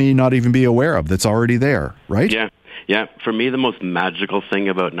that we may not even be aware of, that's already there, right? Yeah. For me, the most magical thing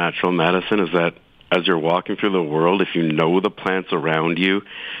about natural medicine is that as you're walking through the world, if you know the plants around you,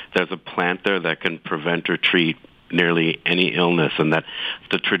 there's a plant there that can prevent or treat nearly any illness, and that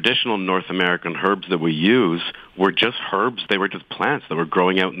the traditional North American herbs that we use were just herbs. They were just plants that were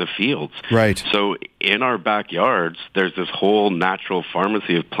growing out in the fields. Right. So in our backyards, there's this whole natural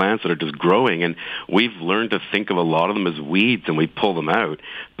pharmacy of plants that are just growing, and we've learned to think of a lot of them as weeds, and we pull them out.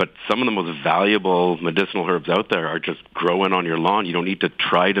 But some of the most valuable medicinal herbs out there are just growing on your lawn. You don't need to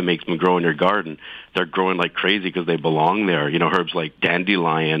try to make them grow in your garden. They're growing like crazy because they belong there. Herbs like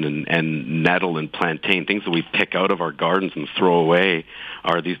dandelion and nettle and plantain, things that we pick out of our gardens and throw away,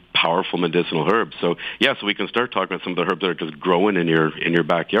 are these powerful medicinal herbs. So we can start talking about some of the herbs that are just growing in your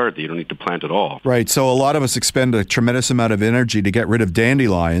backyard that you don't need to plant at all. Right. So a lot of us expend a tremendous amount of energy to get rid of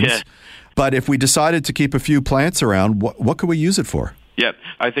dandelions. Yeah. But if we decided to keep a few plants around, what could we use it for? Yeah,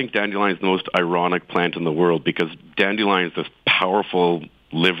 I think dandelion is the most ironic plant in the world, because dandelion is this powerful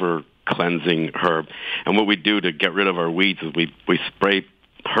liver cleansing herb. And what we do to get rid of our weeds is we spray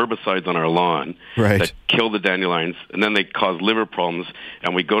herbicides on our lawn that kill the dandelions, and then they cause liver problems,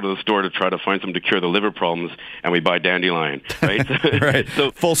 and we go to the store to try to find something to cure the liver problems, and we buy dandelion, right? Right.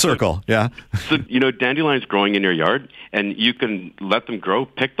 So full circle, yeah. So, dandelion's growing in your yard, and you can let them grow,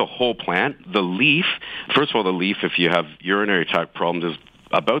 pick the whole plant. The leaf, first of all, the leaf, if you have urinary tract problems, is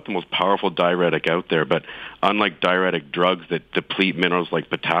about the most powerful diuretic out there, but unlike diuretic drugs that deplete minerals like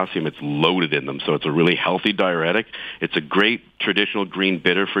potassium, it's loaded in them, so it's a really healthy diuretic. It's a great traditional green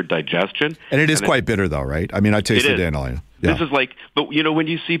bitter for digestion. And it is quite bitter, though, right? I mean, I tasted dandelion. Yeah. This is but when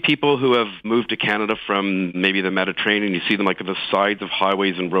you see people who have moved to Canada from maybe the Mediterranean, you see them like at the sides of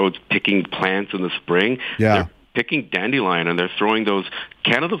highways and roads picking plants in the spring. Yeah. They're picking dandelion, and they're throwing those.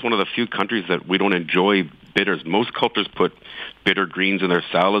 Canada's one of the few countries that we don't enjoy bitters. Most cultures put bitter greens in their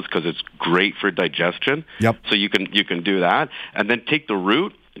salads because it's great for digestion. Yep. So you can do that, and then take the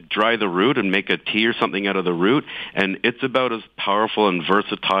root, dry the root, and make a tea or something out of the root. And it's about as powerful and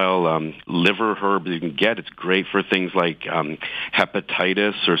versatile liver herb as you can get. It's great for things like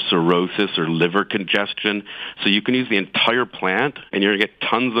hepatitis or cirrhosis or liver congestion. So you can use the entire plant, and you're going to get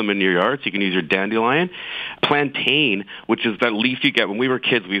tons of them in your yard. So you can use your dandelion. Plantain, which is that leaf you get. When we were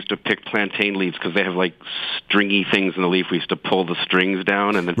kids, we used to pick plantain leaves because they have like stringy things in the leaf. We used to pull the strings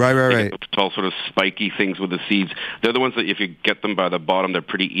down, and then right. Tall sort of spiky things with the seeds. They're the ones that if you get them by the bottom, they're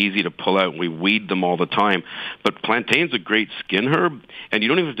pretty easy to pull out. We weed them all the time. But plantain's a great skin herb, and you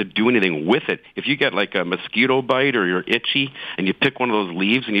don't even have to do anything with it. If you get like a mosquito bite or you're itchy, and you pick one of those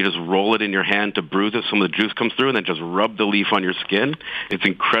leaves and you just roll it in your hand to bruise it, some of the juice comes through, and then just rub the leaf on your skin. It's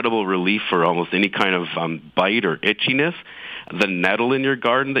incredible relief for almost any kind of bite or itchiness. The nettle in your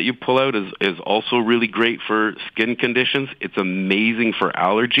garden that you pull out is also really great for skin conditions. It's amazing for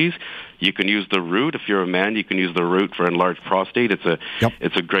allergies. You can use the root. If you're a man, you can use the root for enlarged prostate.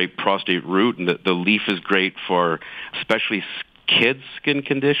 It's a great prostate root, and the leaf is great for especially kids' skin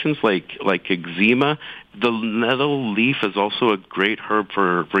conditions like eczema, the nettle leaf is also a great herb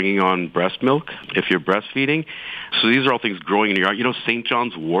for bringing on breast milk if you're breastfeeding. So these are all things growing in your yard. You know, St.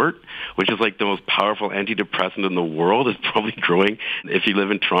 John's wort, which is like the most powerful antidepressant in the world, is probably growing. If you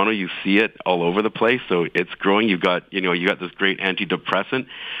live in Toronto, you see it all over the place. So it's growing. You got this great antidepressant.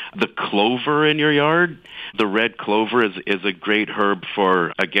 The clover in your yard, the red clover is a great herb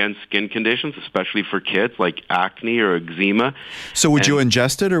for, again, skin conditions, especially for kids like acne or eczema. So would you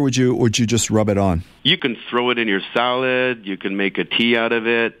ingest it, or would you just rub it on? You can throw it in your salad. You can make a tea out of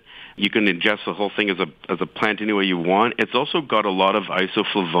it. You can ingest the whole thing as a plant any way you want. It's also got a lot of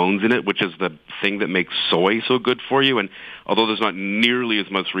isoflavones in it, which is the thing that makes soy so good for you. And although there's not nearly as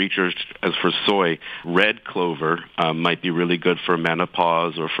much research as for soy, red clover might be really good for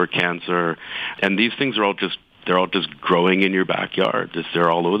menopause or for cancer. And these things are all just growing in your backyard. They're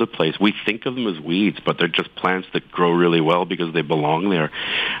all over the place. We think of them as weeds, but they're just plants that grow really well because they belong there.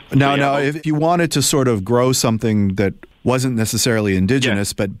 Now, if you wanted to sort of grow something that wasn't necessarily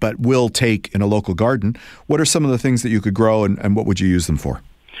indigenous, but will take in a local garden, what are some of the things that you could grow, and what would you use them for?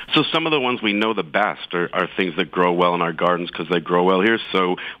 So some of the ones we know the best are things that grow well in our gardens because they grow well here.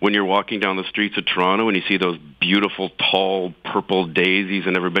 So when you're walking down the streets of Toronto and you see those beautiful, tall, purple daisies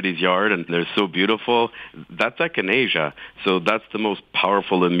in everybody's yard, and they're so beautiful, that's echinacea. So that's the most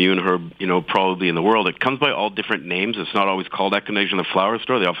powerful immune herb, probably in the world. It comes by all different names. It's not always called echinacea in the flower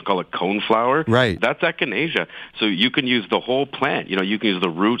store. They often call it coneflower. Right. That's echinacea. So you can use the whole plant. You can use the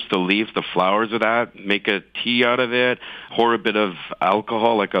roots, the leaves, the flowers of that, make a tea out of it, pour a bit of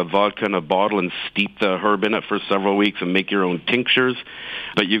alcohol, like a vodka in a bottle, and steep the herb in it for several weeks and make your own tinctures.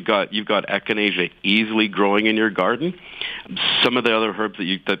 But you've got echinacea easily growing in your garden. Some of the other herbs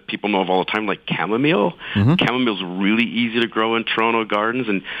that people know of all the time, like chamomile. Mm-hmm. Chamomile's really easy to grow in Toronto gardens,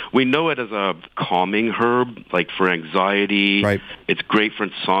 and we know it as a calming herb, like for anxiety. Right. It's great for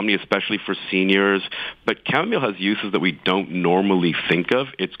insomnia, especially for seniors. But chamomile has uses that we don't normally think of.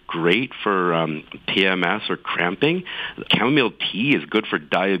 It's great for PMS or cramping. Chamomile tea is good for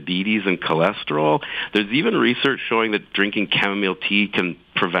diabetes and cholesterol. There's even research showing that drinking chamomile tea can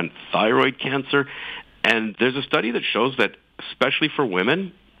prevent thyroid cancer. And there's a study that shows that, especially for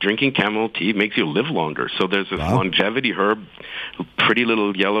women, drinking chamomile tea makes you live longer. So there's this longevity herb, pretty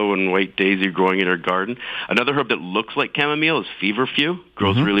little yellow and white daisy growing in your garden. Another herb that looks like chamomile is feverfew.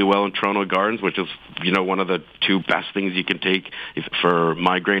 Grows really well in Toronto gardens, which is, one of the two best things you can take for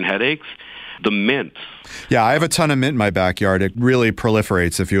migraine headaches. The mint. Yeah, I have a ton of mint in my backyard. It really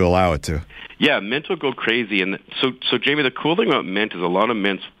proliferates if you allow it to. Yeah, mint will go crazy. And so Jamie, the cool thing about mint is a lot of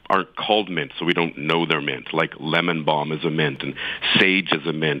mints aren't called mint, so we don't know they're mint. Like lemon balm is a mint, and sage is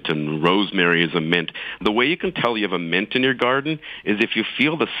a mint, and rosemary is a mint. The way you can tell you have a mint in your garden is if you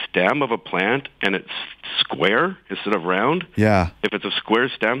feel the stem of a plant and it's square instead of round. Yeah. If it's a square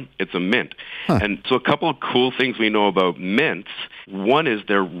stem, it's a mint. Huh. And so a couple of cool things we know about mints. One is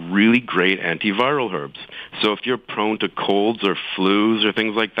they're really great antiviral herbs. So if you're prone to colds or flus or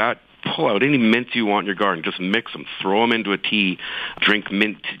things like that, pull out any mints you want in your garden. Just mix them. Throw them into a tea. Drink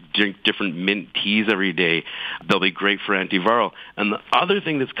different mint teas every day. They'll be great for antiviral. And the other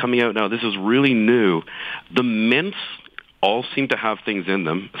thing that's coming out now, this is really new, the mints all seem to have things in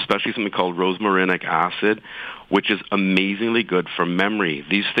them, especially something called rosmarinic acid, which is amazingly good for memory.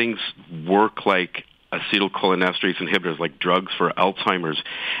 These things work like acetylcholinesterase inhibitors, like drugs for Alzheimer's.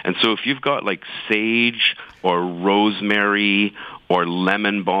 And so if you've got like sage or rosemary or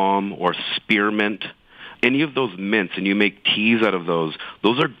lemon balm or spearmint, any of those mints, and you make teas out of those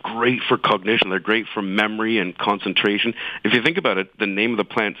are great for cognition. They're great for memory and concentration. If you think about it, the name of the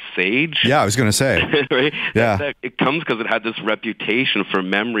plant, sage. Yeah, I was going to say. Right? Yeah. It comes because it had this reputation for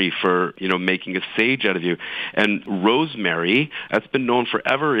memory, for, making a sage out of you. And rosemary, that's been known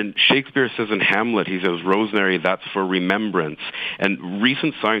forever. And Shakespeare says in Hamlet, he says, rosemary, that's for remembrance. And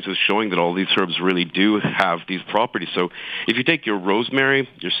recent science is showing that all these herbs really do have these properties. So if you take your rosemary,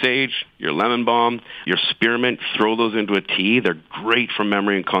 your sage, your lemon balm, your spearmint, throw those into a tea. They're great for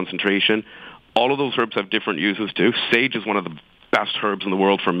memory and concentration. All of those herbs have different uses too. Sage is one of the best herbs in the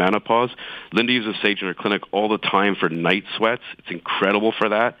world for menopause. Linda uses sage in her clinic all the time for night sweats. It's incredible for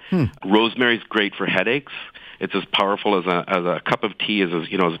that. Rosemary is great for headaches. It's as powerful as a cup of tea, as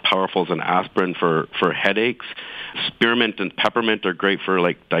powerful as an aspirin for headaches. Spearmint and peppermint are great for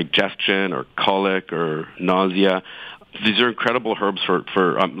like digestion or colic or nausea. These are incredible herbs for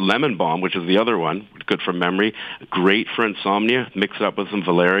lemon balm, which is the other one, good for memory, great for insomnia. Mix it up with some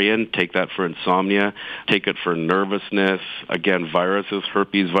valerian, take that for insomnia, take it for nervousness, again, viruses,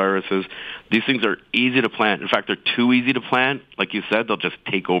 herpes viruses. These things are easy to plant. In fact, they're too easy to plant. Like you said, they'll just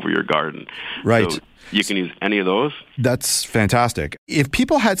take over your garden. Right. So you can use any of those. That's fantastic. If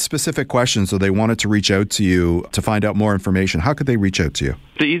people had specific questions or they wanted to reach out to you to find out more information, how could they reach out to you?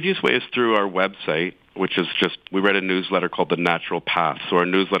 The easiest way is through our website, which is just, we read a newsletter called The Natural Path. So our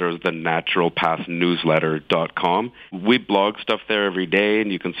newsletter is thenaturalpathnewsletter.com. We blog stuff there every day,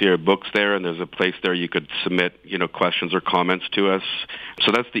 and you can see our books there, and there's a place there you could submit, questions or comments to us.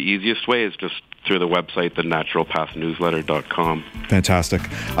 So that's the easiest way, is just through the website, thenaturalpathnewsletter.com. Fantastic.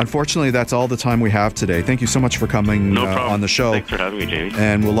 Unfortunately, that's all the time we have today. Thank you so much for coming on the show. Thanks for having me, Jamie.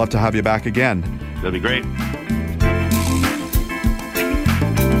 And we'll love to have you back again. That'd be great.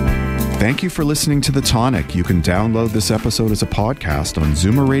 Thank you for listening to The Tonic. You can download this episode as a podcast on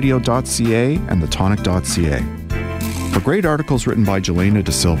zoomerradio.ca and thetonic.ca. For great articles written by Jelena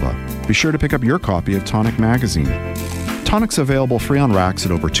De Silva, be sure to pick up your copy of Tonic Magazine. Tonic's available free on racks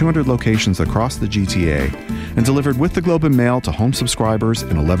at over 200 locations across the GTA and delivered with the Globe and Mail to home subscribers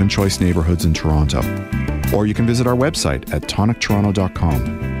in 11 choice neighborhoods in Toronto. Or you can visit our website at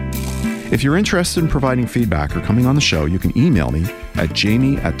tonictoronto.com. If you're interested in providing feedback or coming on the show, you can email me at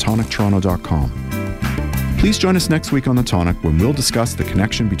jamie@tonictoronto.com. Please join us next week on The Tonic when we'll discuss the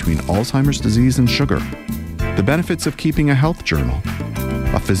connection between Alzheimer's disease and sugar, the benefits of keeping a health journal,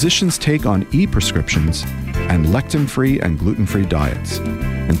 a physician's take on e-prescriptions, and lectin-free and gluten-free diets.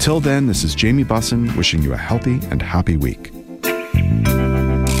 Until then, this is Jamie Bussin wishing you a healthy and happy week.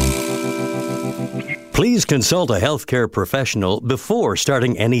 Please consult a healthcare professional before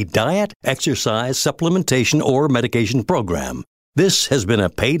starting any diet, exercise, supplementation, or medication program. This has been a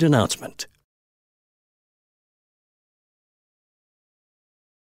paid announcement.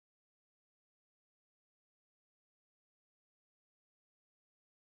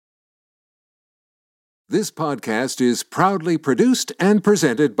 This podcast is proudly produced and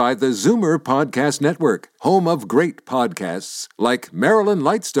presented by the Zoomer Podcast Network, home of great podcasts like Marilyn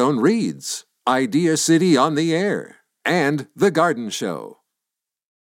Lightstone Reads, Idea City on the Air, and The Garden Show.